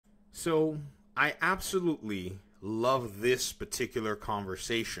So I absolutely love this particular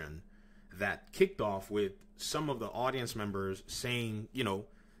conversation that kicked off with some of the audience members saying,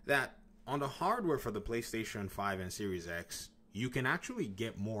 that on the hardware for the PlayStation 5 and Series X, you can actually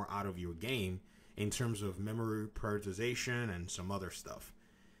get more out of your game in terms of memory prioritization and some other stuff.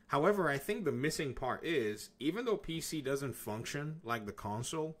 However, I think the missing part is, even though PC doesn't function like the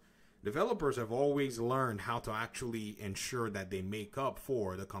console, developers have always learned how to actually ensure that they make up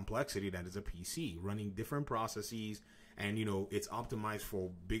for the complexity that is a PC, running different processes, and it's optimized for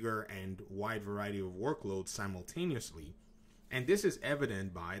bigger and wide variety of workloads simultaneously. And this is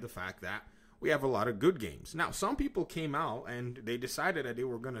evident by the fact that we have a lot of good games. Now, some people came out and they decided that they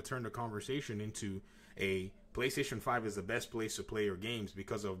were going to turn the conversation into a PlayStation 5 is the best place to play your games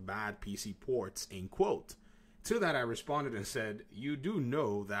because of bad PC ports, in quote. To that, I responded and said, you do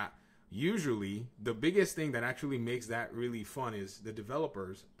know that usually the biggest thing that actually makes that really fun is the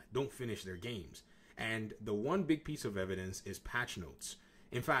developers don't finish their games. And the one big piece of evidence is patch notes.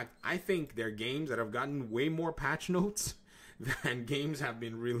 In fact, I think there are games that have gotten way more patch notes than games have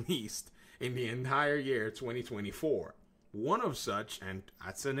been released in the entire year 2024. One of such, and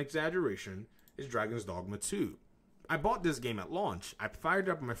that's an exaggeration, is Dragon's Dogma 2. I bought this game at launch. I fired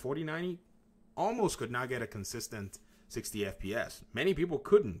up my 4090, almost could not get a consistent 60 FPS. Many people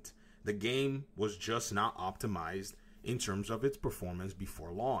couldn't. The game was just not optimized in terms of its performance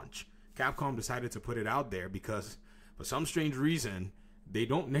before launch. Capcom decided to put it out there because, for some strange reason, they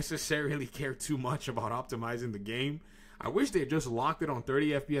don't necessarily care too much about optimizing the game. I wish they had just locked it on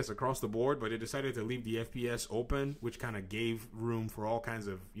 30 FPS across the board, but they decided to leave the FPS open, which kind of gave room for all kinds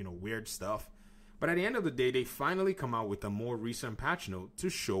of, weird stuff. But at the end of the day, they finally come out with a more recent patch note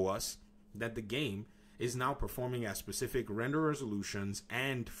to show us that the game is now performing at specific render resolutions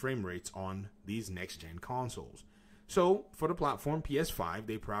and frame rates on these next-gen consoles. So, for the platform PS5,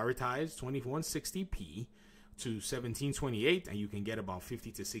 they prioritize 2160p to 1728, and you can get about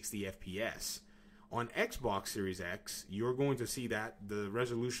 50 to 60 FPS. On Xbox Series X, you're going to see that the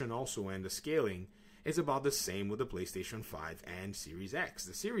resolution also and the scaling is about the same with the PlayStation 5 and Series X.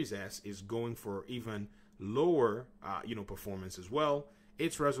 The Series S is going for even lower, performance as well.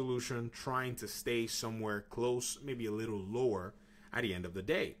 Its resolution trying to stay somewhere close, maybe a little lower at the end of the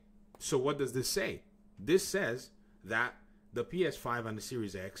day. So what does this say? This says that the PS5 and the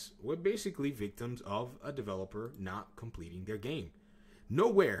Series X were basically victims of a developer not completing their game.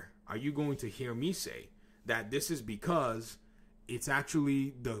 Nowhere are you going to hear me say that this is because it's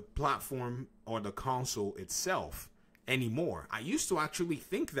actually the platform or the console itself anymore. I used to actually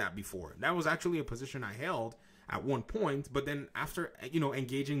think that before. That was actually a position I held at one point, but then after,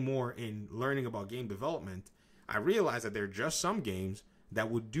 engaging more in learning about game development, I realized that there are just some games that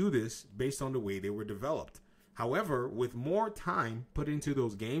would do this based on the way they were developed. However, with more time put into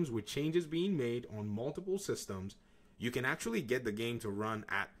those games, with changes being made on multiple systems, you can actually get the game to run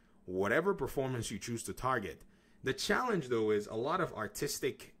at whatever performance you choose to target. The challenge, though, is a lot of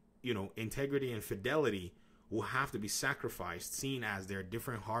artistic, integrity and fidelity will have to be sacrificed, seeing as there are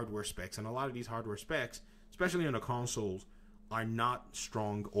different hardware specs, and a lot of these hardware specs, especially on the consoles, are not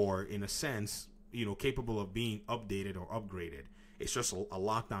strong or, in a sense, capable of being updated or upgraded. It's just a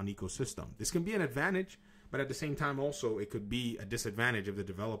lockdown ecosystem. This can be an advantage, but at the same time also it could be a disadvantage if the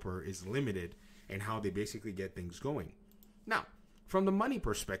developer is limited in how they basically get things going. Now, from the money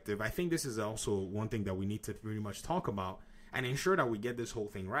perspective, I think this is also one thing that we need to pretty much talk about and ensure that we get this whole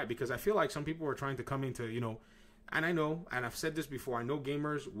thing right, because I feel like some people are trying to come into, and I know, and I've said this before, I know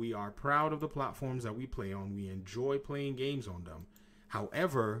gamers, we are proud of the platforms that we play on. We enjoy playing games on them.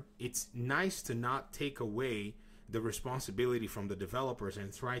 However, it's nice to not take away the responsibility from the developers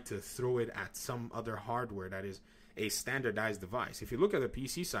and try to throw it at some other hardware that is a standardized device. If you look at the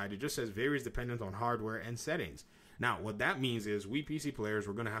PC side, it just says varies dependent on hardware and settings. Now, what that means is we PC players,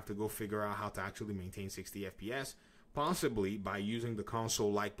 we're going to have to go figure out how to actually maintain 60 FPS, possibly by using the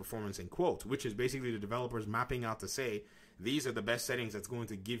console-like performance in quotes, which is basically the developers mapping out to say, these are the best settings that's going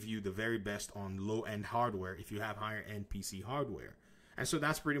to give you the very best on low-end hardware if you have higher-end PC hardware. And so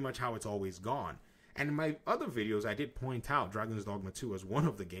that's pretty much how it's always gone. And in my other videos, I did point out Dragon's Dogma 2 as one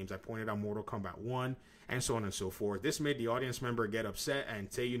of the games. I pointed out Mortal Kombat 1 and so on and so forth. This made the audience member get upset and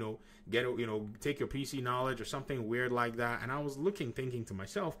say, take your PC knowledge or something weird like that. And I was thinking to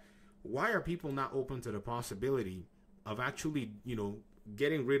myself, why are people not open to the possibility of actually,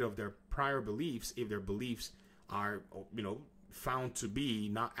 getting rid of their prior beliefs if their beliefs are, found to be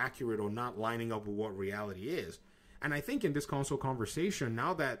not accurate or not lining up with what reality is? And I think in this console conversation,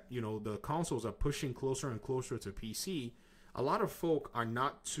 now that, the consoles are pushing closer and closer to PC, a lot of folk are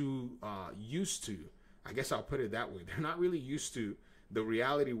not too used to, I guess I'll put it that way, they're not really used to the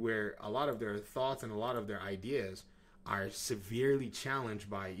reality where a lot of their thoughts and a lot of their ideas are severely challenged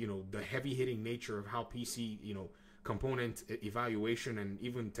by, you know, the heavy hitting nature of how PC, you know, component evaluation and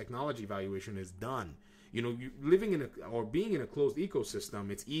even technology evaluation is done. You know, you living in a or being in a closed ecosystem,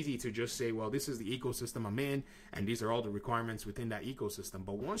 it's easy to just say, well, this is the ecosystem I'm in, and these are all the requirements within that ecosystem.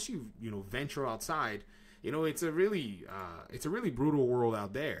 But once you know, venture outside, you know, it's a really brutal world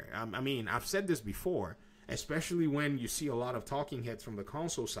out there. I mean, I've said this before, especially when you see a lot of talking heads from the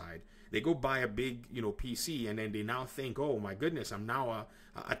console side. They go buy a big, you know, PC, and then they now think, oh my goodness, I'm now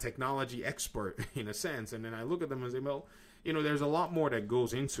a technology expert in a sense. And then I look at them and say, well, you know, there's a lot more that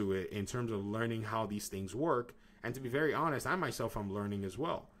goes into it in terms of learning how these things work. And to be very honest, I myself am learning as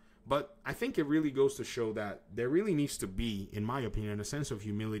well. But I think it really goes to show that there really needs to be, in my opinion, a sense of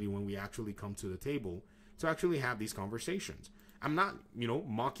humility when we actually come to the table to actually have these conversations. I'm not, you know,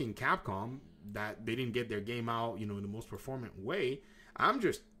 mocking Capcom that they didn't get their game out, you know, in the most performant way. I'm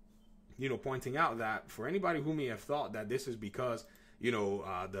just, you know, pointing out that for anybody who may have thought that this is because, you know,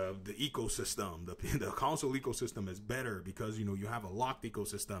 the ecosystem, the console ecosystem is better because, you know, you have a locked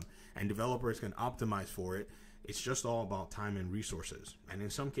ecosystem and developers can optimize for it. It's just all about time and resources. And in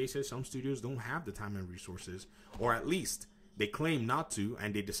some cases, some studios don't have the time and resources, or at least they claim not to,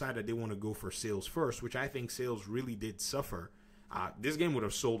 and they decide that they want to go for sales first, which I think sales really did suffer. This game would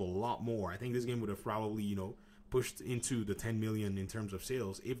have sold a lot more. I think this game would have probably, you know, pushed into the 10 million in terms of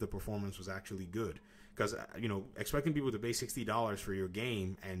sales if the performance was actually good. Because, you know, expecting people to pay $60 for your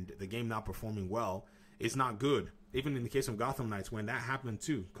game and the game not performing well is not good. Even in the case of Gotham Knights, when that happened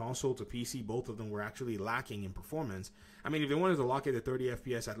too, console to PC, both of them were actually lacking in performance. I mean, if they wanted to lock it at 30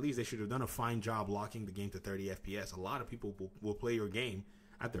 FPS, at least they should have done a fine job locking the game to 30 FPS. A lot of people will play your game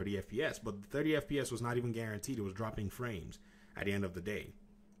at 30 FPS, but 30 FPS was not even guaranteed. It was dropping frames at the end of the day.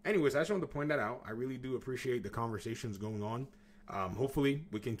 Anyways, I just wanted to point that out. I really do appreciate the conversations going on. Hopefully,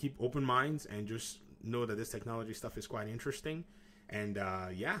 we can keep open minds and just know that this technology stuff is quite interesting. And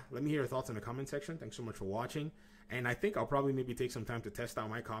yeah, let me hear your thoughts in the comment section. Thanks so much for watching. And I think I'll probably maybe take some time to test out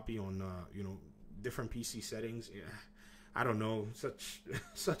my copy on, you know, different PC settings. Yeah, I don't know,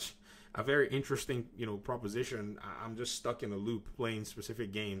 such a very interesting, you know, proposition. I'm just stuck in a loop playing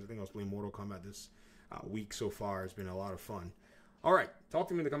specific games. I think I was playing Mortal Kombat this week so far. It's been a lot of fun. All right, talk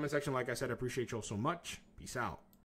to me in the comment section. Like I said, I appreciate y'all so much. Peace out.